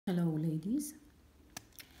Hello, ladies.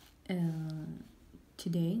 Uh,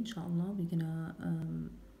 Today, inshallah, we're gonna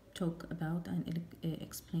talk about and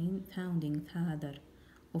explain founding father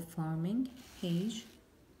of farming, page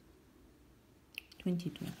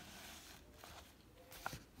 22.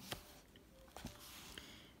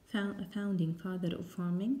 Founding father of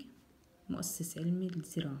farming, مؤسس علمي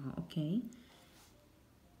للزراعة. Okay,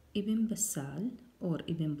 Ibn Bassal or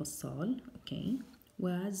Ibn Bassal. Okay,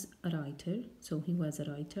 was a writer. So he was a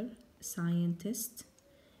writer, scientist,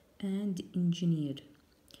 and engineer.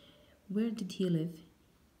 Where did he live?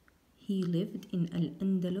 He lived in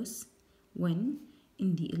Al-Andalus when?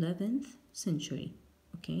 In the 11th century.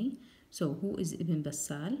 Okay, so who is Ibn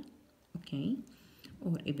Bassal? Okay,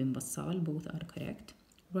 or Ibn Bassal, both are correct.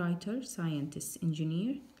 Writer, scientist,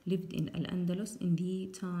 engineer, lived in Al-Andalus in the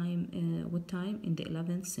time, what time? In the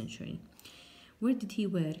 11th century. Where did he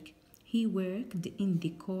work? He worked in the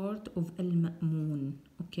court of Al-Ma'mun.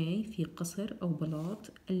 Okay, في قصر أو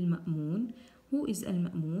بلاط Al-Ma'mun. Who is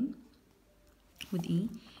Al-Ma'mun? With E,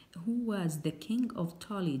 who was the king of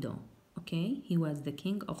Toledo. Okay, he was the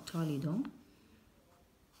king of Toledo.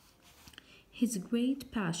 His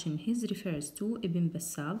great passion, his refers to Ibn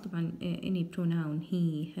Bassal. طبعا any pronoun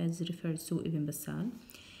he has refers to Ibn Bassal.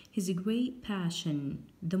 His great passion,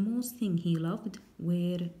 the most thing he loved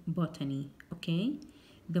were botany. Okay,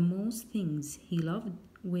 the most things he loved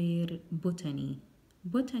were botany.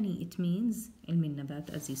 Botany, it means علم النبات,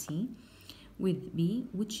 as you see, with B,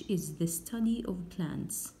 which is the study of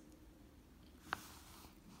plants,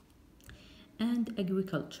 and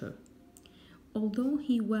agriculture. Although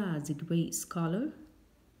he was a great scholar,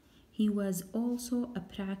 he was also a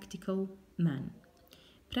practical man.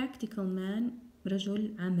 Practical man,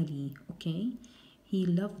 رجل عملي. Okay, he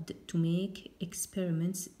loved to make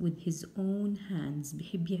experiments with his own hands.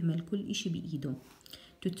 بيحب يعمل كل إشي بإيده.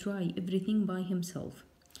 To try everything by himself.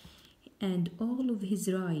 And all of his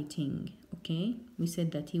writing, okay, we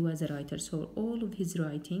said that he was a writer, so all of his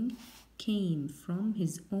writing came from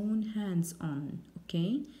his own hands on.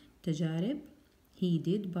 Okay, تجارب he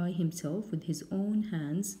did by himself with his own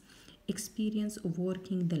hands, experience of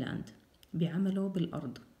working the land, بعمله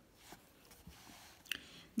بالأرض.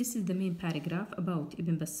 This is the main paragraph about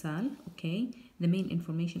Ibn Bassal. Okay, the main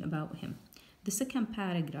information about him. The second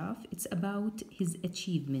paragraph, it's about his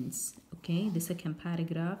achievements. Okay, the second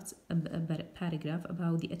paragraph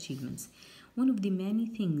about the achievements. One of the many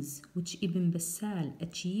things which Ibn Bassal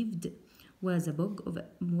achieved was a book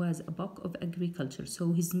of agriculture.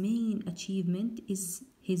 So his main achievement is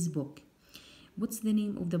his book. What's the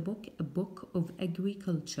name of the book? A book of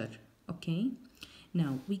agriculture. Okay,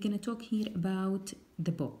 now we're gonna talk here about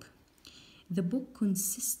the book. The book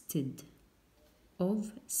consisted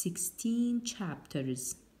of 16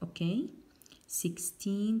 chapters. Okay,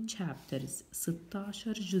 16 chapters,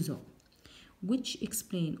 16 جزء, which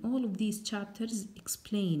explain, all of these chapters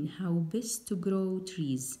explain how best to grow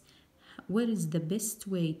trees. What is the best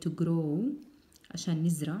way to grow عشان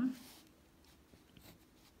نزرع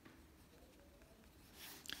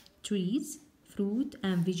trees, fruit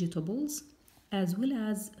and vegetables, as well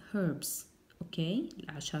as herbs. Okay,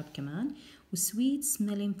 الأعشاب كمان, sweet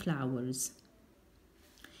smelling flowers.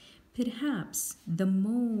 Perhaps the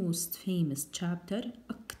most famous chapter,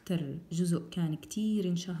 أكتر جزء كان كتير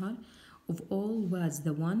انشهر of all, was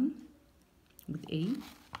the one with A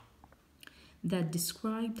that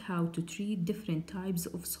described how to treat different types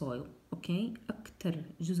of soil. Okay, أكتر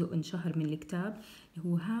جزء انشهر من الكتاب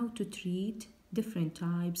هو how to treat different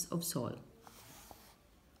types of soil.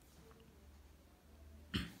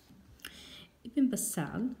 Ibn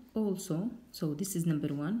Bassal also, so this is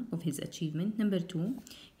number one of his achievement. Number two,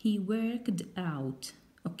 he worked out,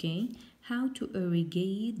 okay, how to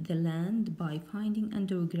irrigate the land by finding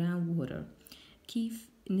underground water. كيف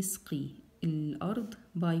نسقي الأرض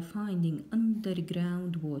by finding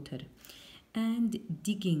underground water and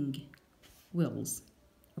digging wells.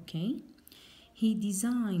 Okay, he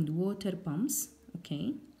designed water pumps.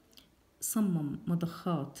 Okay, صمم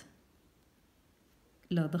مضخات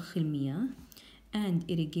لضخ المياه and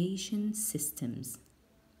irrigation systems.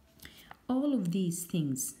 All of these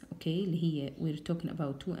things, okay, اللي هي we're talking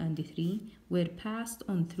about 2 and 3, were passed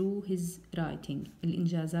on through his writing.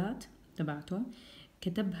 الإنجازات تبعته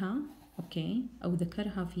كتبها، okay، أو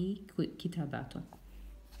ذكرها في كتاباته.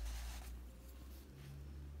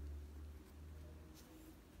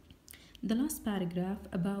 The last paragraph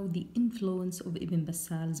about the influence of Ibn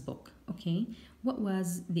Bassal's book. Okay, what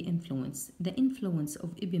was the influence? The influence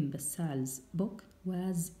of Ibn Bassal's book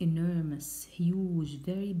was enormous, huge,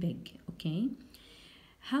 very big. Okay,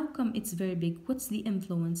 how come it's very big? What's the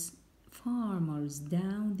influence? farmers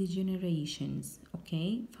down the generations, okay,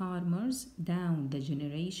 farmers down the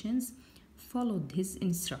generations followed his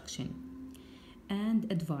instruction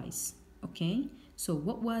and advice, okay. So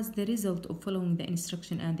what was the result of following the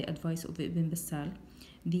instruction and the advice of Ibn Bassal?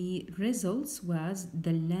 The results was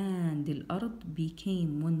the land, الأرض,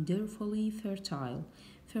 became wonderfully fertile.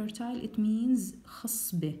 Fertile, it means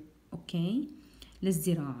خصبة, okay,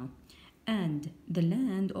 للزراعة. And the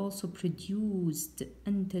land also produced,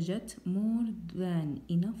 أنتجت, more than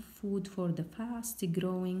enough food for the fast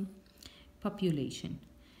growing population.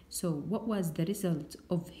 So what was the result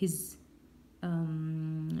of his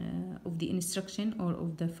of the instruction, or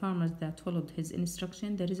of the farmers that followed his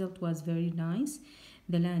instruction? The result was very nice.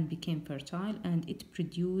 The land became fertile and it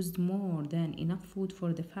produced more than enough food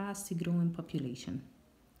for the fast growing population.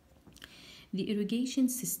 The irrigation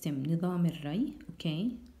system, نظام الري,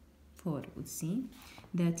 okay, 4 would see,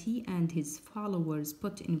 that he and his followers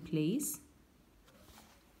put in place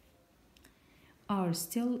are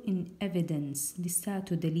still in evidence,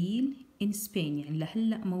 لساته دليل, in Spain, يعني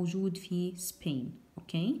لهلأ موجود في Spain,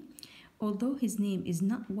 okay. Although his name is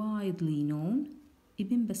not widely known,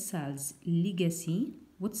 Ibn Bassal's legacy,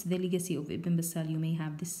 what's the legacy of Ibn Bassal? You may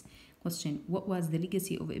have this question. What was the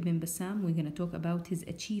legacy of Ibn Bassam? We're going to talk about his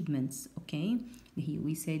achievements, okay.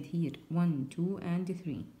 We said here 1, 2, and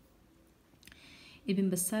 3.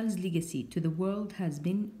 Ibn Bassal's legacy to the world has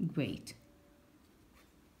been great.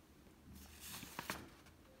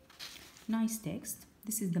 Nice text.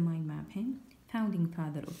 This is the mind mapping. Founding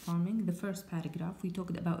father of farming. The first paragraph, we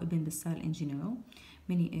talked about Ibn Bassal in general.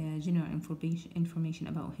 Many general information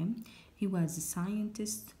about him. He was a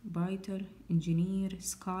scientist, writer, engineer,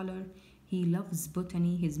 scholar. He loves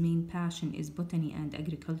botany. His main passion is botany and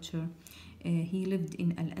agriculture. He lived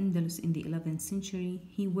in Al-Andalus in the 11th century.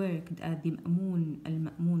 He worked at the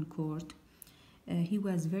Al-Ma'mun court. He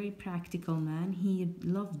was very practical man. He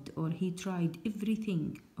loved, or he tried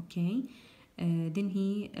everything, okay. Then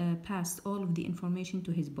he passed all of the information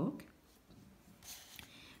to his book.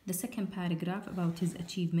 The second paragraph about his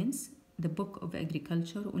achievements. The book of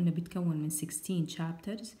agriculture, قلنا بيتكون من 16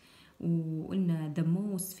 chapters. وقلنا the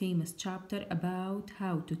most famous chapter about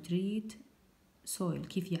how to treat soil,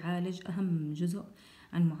 كيف يعالج، أهم جزء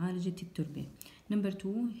عن معالجة التربة. Number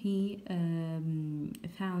 2, he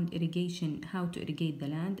found irrigation, how to irrigate the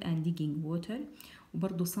land and digging water.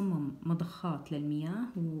 وبرضه صمم مضخات للمياه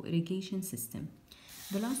و irrigation system.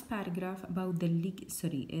 The last paragraph about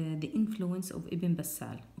the influence of Ibn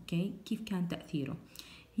Bassal, okay. كيف كان تأثيره.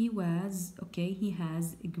 He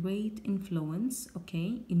has a great influence,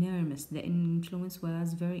 okay, enormous. The influence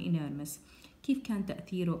was very enormous. كيف كان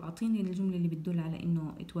تأثيره؟ أعطيني الجملة اللي بتدل على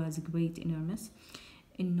إنه it was great, enormous.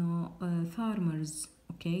 إنه farmers,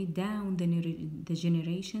 okay, down the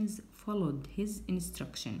generations followed his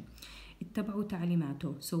instruction. اتبعوا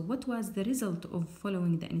تعليماته. So what was the result of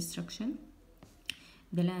following the instruction?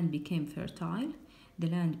 The land became fertile. The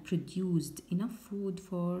land produced enough food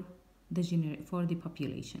for the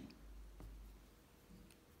population.